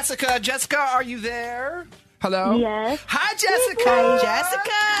to Jessica. Jessica, are you there? Hello? Yes. Hi, Jessica. Hi,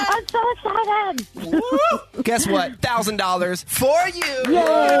 Jessica. I'm so excited. Woo! Guess what? $1,000 for you.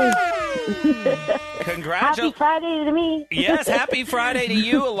 Yay. Congratulations. Happy Friday to me. Yes, happy Friday to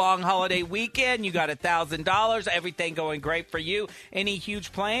you. A long holiday weekend. You got $1,000. Everything going great for you. Any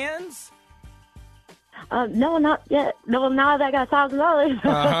huge plans? No, not yet. No, now that I got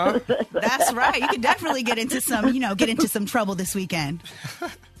 $1,000. That's right. You could definitely get into some trouble this weekend.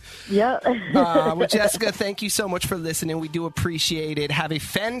 Yep. Well, Jessica, thank you so much for listening. We do appreciate it. Have a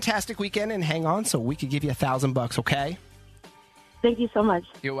fantastic weekend, and hang on so we could give you $1,000, okay? Thank you so much.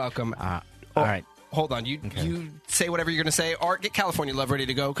 You're welcome. All right. Hold on. You say whatever you're going to say. Art, get California Love ready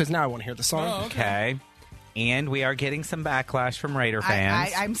to go, because now I want to hear the song. Oh, Okay. And we are getting some backlash from Raider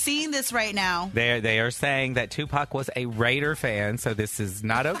fans. I'm seeing this right now. They are saying that Tupac was a Raider fan, so this is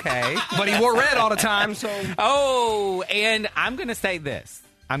not okay. But he wore red all the time, so... Oh, and I'm going to say this.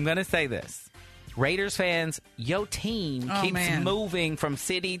 Raiders fans, your team keeps moving from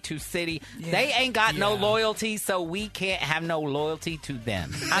city to city. Yeah. They ain't got no loyalty, so we can't have no loyalty to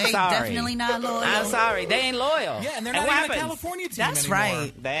them. I'm sorry. Definitely not loyal. I'm sorry. They ain't loyal. Yeah, and they're not even a California team That's anymore.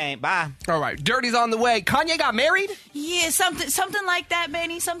 right. They ain't. Bye. All right. Dirty's on the way. Kanye got married? Yeah, something like that,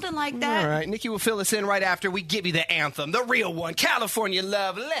 Benny. Something like that. All right. Nikki will fill us in right after we give you the anthem, the real one, California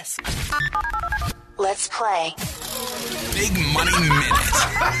Love. Let's play. Big Money Minute.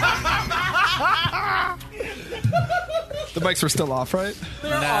 The mics were still off, right? No,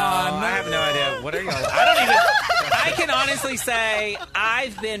 I have no idea. What are y'all? I can honestly say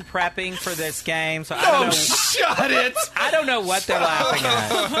I've been prepping for this game, so I don't know. Shut it! I don't know what they're laughing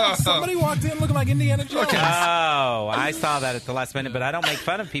at. Somebody walked in looking like Indiana Jones. Okay. Oh, I saw that at the last minute, but I don't make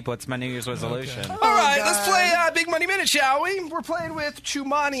fun of people. It's my New Year's resolution. All right, let's play Big Money Minute, shall we? We're playing with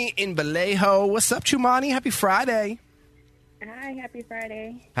Chumani in Vallejo. What's up, Chumani? Happy Friday. Hi, happy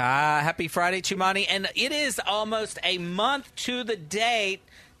Friday. Happy Friday, Chumani. And it is almost a month to the date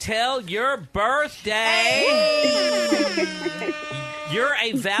till your birthday. You're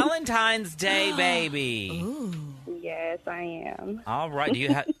a Valentine's Day baby. Ooh. Yes, I am. All right. Do you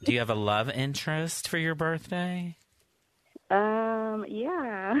have a love interest for your birthday?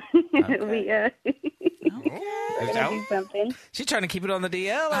 Yeah. Okay. We're gonna do something. She's trying to keep it on the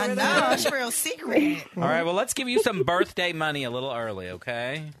DL. I know. It's real secret. All right. Well, let's give you some birthday money a little early,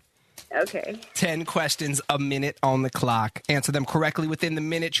 okay? Okay. 10 questions a minute on the clock. Answer them correctly within the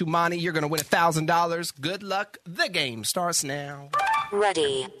minute. Chumani, you're going to win $1,000. Good luck. The game starts now.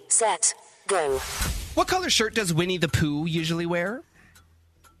 Ready, set, go. What color shirt does Winnie the Pooh usually wear?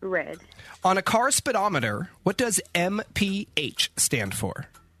 Red. On a car speedometer, what does MPH stand for?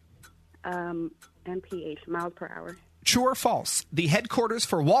 MPH, miles per hour. True or false? The headquarters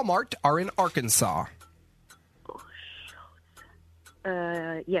for Walmart are in Arkansas.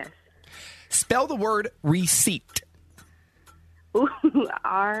 Yes. Spell the word receipt.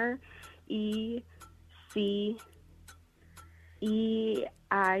 RECEIPT.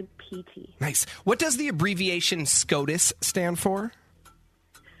 Nice. What does the abbreviation SCOTUS stand for?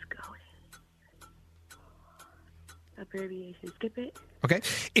 Abbreviation. Skip it. Okay.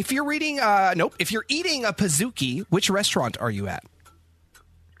 If you're eating a Pizookie, which restaurant are you at?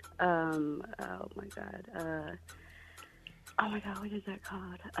 Oh my god. What is that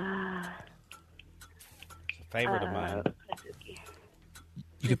called? Favorite of mine.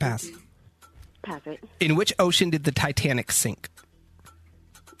 You can pass. Pass it. In which ocean did the Titanic sink?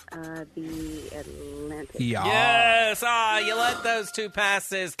 The Atlantic. Yeah. Yes. You let those two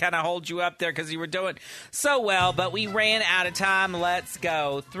passes kind of hold you up there because you were doing so well, but we ran out of time. Let's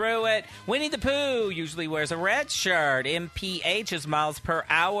go through it. Winnie the Pooh usually wears a red shirt. MPH is miles per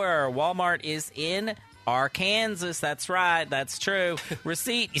hour. Walmart is in Arkansas. That's right. That's true.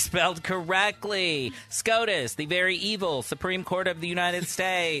 Receipt, you spelled correctly. SCOTUS, the very evil Supreme Court of the United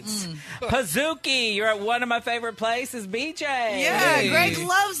States. Pizookie, you're at one of my favorite places, BJ. Yeah, Greg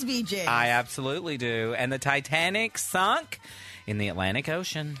loves BJ. I absolutely do. And the Titanic sunk in the Atlantic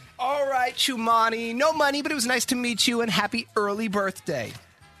Ocean. All right, Chumani. No money, but it was nice to meet you, and happy early birthday.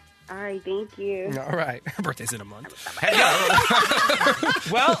 All right, thank you. All right. Her birthday's in a month.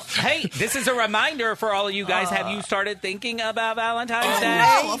 Well, hey, this is a reminder for all of you guys. Have you started thinking about Valentine's Day?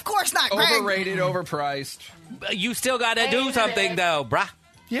 No, of course not, Greg. Overrated, overpriced. You still got to do something, though, bruh.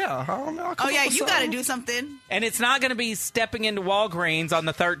 Yeah. I don't know. Oh, yeah, you got to do something. And it's not going to be stepping into Walgreens on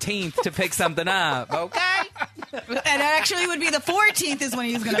the 13th to pick something up, okay? And actually would be the 14th is when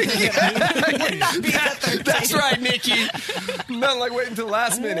he's going to pick it up. It would not be the 13th. That's right, Nikki. Nothing like waiting until the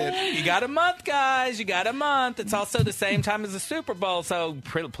last minute. You got a month, guys. You got a month. It's also the same time as the Super Bowl, so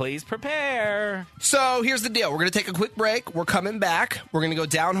please prepare. So here's the deal. We're going to take a quick break. We're coming back. We're going to go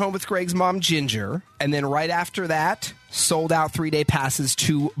down home with Greg's mom, Ginger. And then right after that, sold out 3-day passes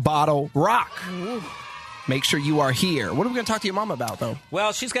to Bottle Rock. Ooh. Make sure you are here. What are we going to talk to your mom about, though?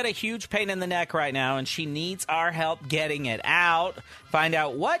 Well, she's got a huge pain in the neck right now, and she needs our help getting it out. Find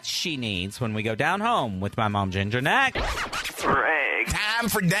out what she needs when we go down home with my mom, Ginger, next. Greg. Time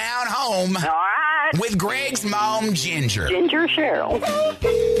for Down Home. All right. With Greg's mom, Ginger. Ginger Cheryl.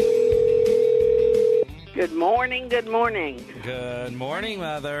 Good morning, good morning. Good morning,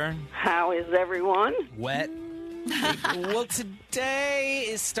 Mother. How is everyone? Wet. Well, today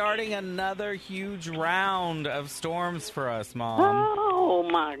is starting another huge round of storms for us, Mom. Oh,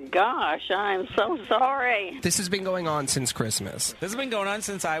 my gosh. I'm so sorry. This has been going on since Christmas. This has been going on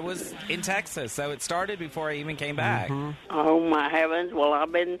since I was in Texas, so it started before I even came back. Mm-hmm. Oh, my heavens. Well,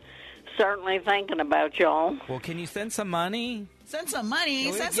 I've been certainly thinking about y'all. Well, can you send some money? Send some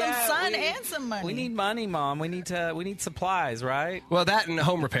money. Send some sun and some money. We need money, Mom. We need supplies, right? Well, that and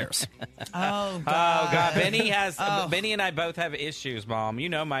home repairs. Oh, God. Oh, God. Benny and I both have issues, Mom. You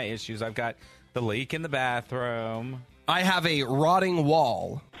know my issues. I've got the leak in the bathroom. I have a rotting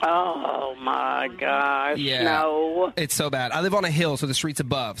wall. Oh, my gosh. Yeah. No. It's so bad. I live on a hill, so the street's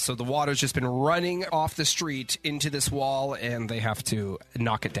above. So the water's just been running off the street into this wall, and they have to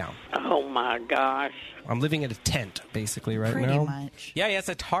knock it down. Oh, my gosh. I'm living in a tent, basically, right Pretty now. much. Yeah, he has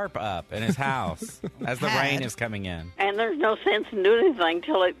a tarp up in his house as the rain is coming in. And there's no sense in doing anything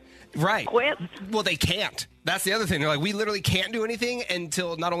till it Right. quits. Well, they can't. That's the other thing. They're like, we literally can't do anything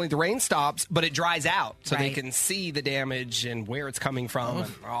until not only the rain stops, but it dries out so they Right. can see the damage and where it's coming from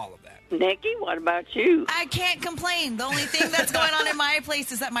and all of that. Nikki, what about you? I can't complain. The only thing that's going on in my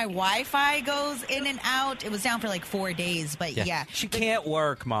place is that my Wi-Fi goes in and out. It was down for like 4 days, but yeah. She can't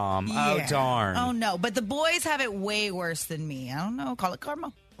work, Mom. Yeah. Oh, darn. Oh, no. But the boys have it way worse than me. I don't know. Call it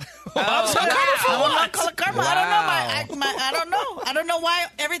karma. Oh, Call it karma. Wow. I don't know. I don't know. I don't know why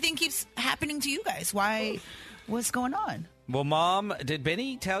everything keeps happening to you guys. Why? What's going on? Well, Mom, did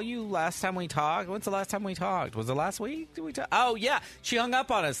Benny tell you last time we talked? When's the last time we talked? Was it last week? Did we talk? Oh, yeah. She hung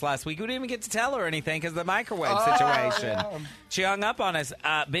up on us last week. We didn't even get to tell her anything because of the microwave situation. Yeah. She hung up on us.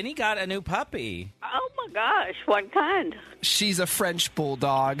 Benny got a new puppy. Oh, my gosh. What kind? She's a French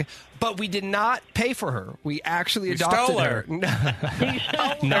bulldog, but we did not pay for her. We actually You adopted stole her. You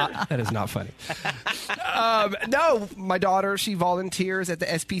stole her. That is not funny. No, my daughter, she volunteers at the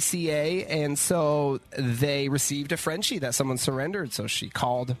SPCA, and so they received a Frenchie that someone surrendered. So she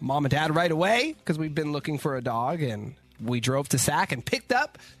called Mom and Dad right away because we've been looking for a dog, and we drove to Sac and picked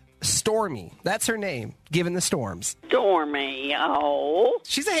up Stormy. That's her name, given the storms. Stormy. Oh.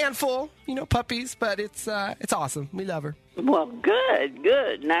 She's a handful, puppies, but it's awesome. We love her. Well, good,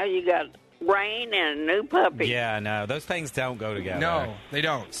 good. Now you got rain and a new puppy. Yeah, no. Those things don't go together. No, they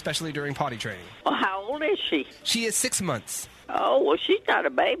don't, especially during potty training. Well, how old is she? She is 6 months. Oh, well, she's not a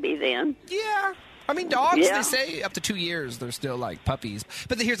baby then. Yeah. I mean, dogs, Yeah. they say up to 2 years, they're still like puppies.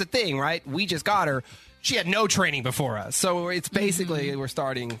 But here's the thing, right? We just got her. She had no training before us. So it's basically we're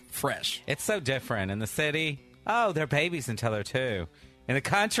starting fresh. It's so different. In the city, oh, they're babies until they're 2. In the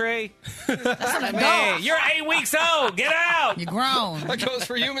country, man, you're 8 weeks old. Get out. You're grown. That goes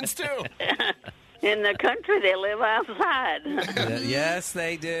for humans, too. In the country, they live outside. Yes,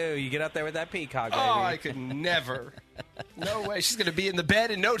 they do. You get up there with that peacock, baby. Oh, I could never. No way. She's going to be in the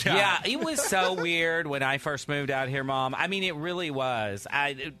bed in no time. Yeah, it was so weird when I first moved out here, Mom. I mean, it really was.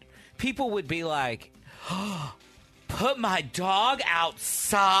 People would be like, oh, put my dog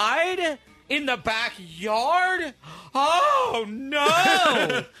outside in the backyard? Oh,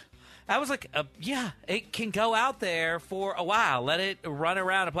 no. I was like, yeah, it can go out there for a while. Let it run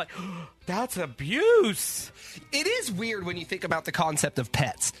around and play. That's abuse. It is weird when you think about the concept of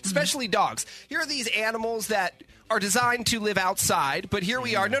pets, especially dogs. Here are these animals that are designed to live outside, but here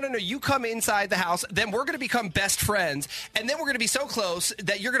we are. No, you come inside the house, then we're going to become best friends, and then we're going to be so close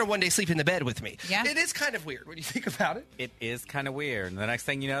that you're going to one day sleep in the bed with me. Yeah. It is kind of weird when you think about it. It is kind of weird. And the next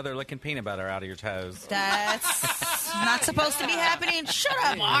thing you know, they're licking peanut butter out of your toes. That's not supposed to be happening. Shut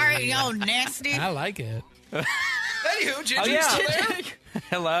up, Ari. You all nasty. I like it. Anywho, Ginger's still there?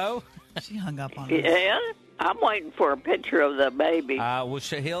 Hello? She hung up on us. Yeah, I'm waiting for a picture of the baby. Well,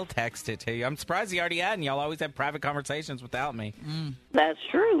 he'll text it to you. I'm surprised he already had, and y'all always have private conversations without me. That's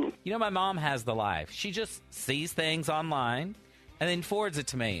true. You know, my mom has the life. She just sees things online and then forwards it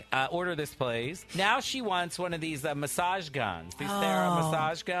to me. Order this, please. Now she wants one of these massage guns. These Thera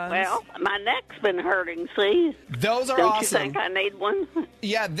massage guns. Well, my neck's been hurting, see? Those are Don't awesome. you think I need one?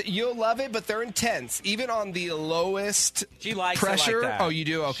 Yeah, you'll love it, but they're intense. Even on the lowest She likes pressure. it like that. Oh, you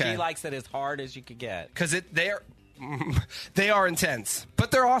do? Okay. She likes it as hard as you could get. Because they are intense,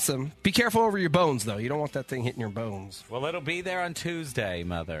 but they're awesome. Be careful over your bones, though. You don't want that thing hitting your bones. Well, it'll be there on Tuesday,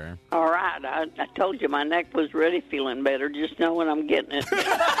 Mother. All right. I told you my neck was really feeling better just knowing I'm getting it.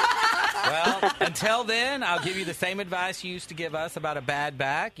 Well, until then, I'll give you the same advice you used to give us about a bad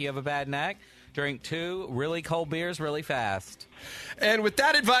back. You have a bad neck, drink 2 really cold beers really fast. And with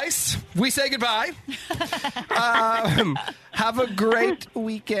that advice, we say goodbye. Have a great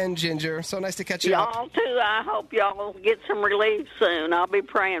weekend, Ginger. So nice to catch you up. Y'all, too. I hope y'all get some relief soon. I'll be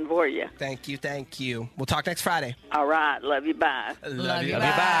praying for you. Thank you. We'll talk next Friday. All right. Love you. Bye. Love you.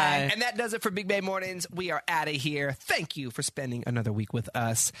 Bye. And that does it for Big Bay Mornings. We are out of here. Thank you for spending another week with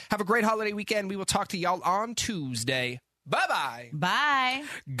us. Have a great holiday weekend. We will talk to y'all on Tuesday. Bye-bye. Bye.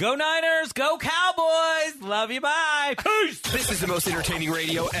 Go Niners. Go Cowboys. Love you. Bye. Peace. This is the most entertaining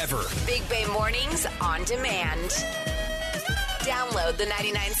radio ever. Big Bay Mornings on demand. Download the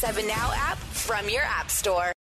 99.7 Now app from your app store.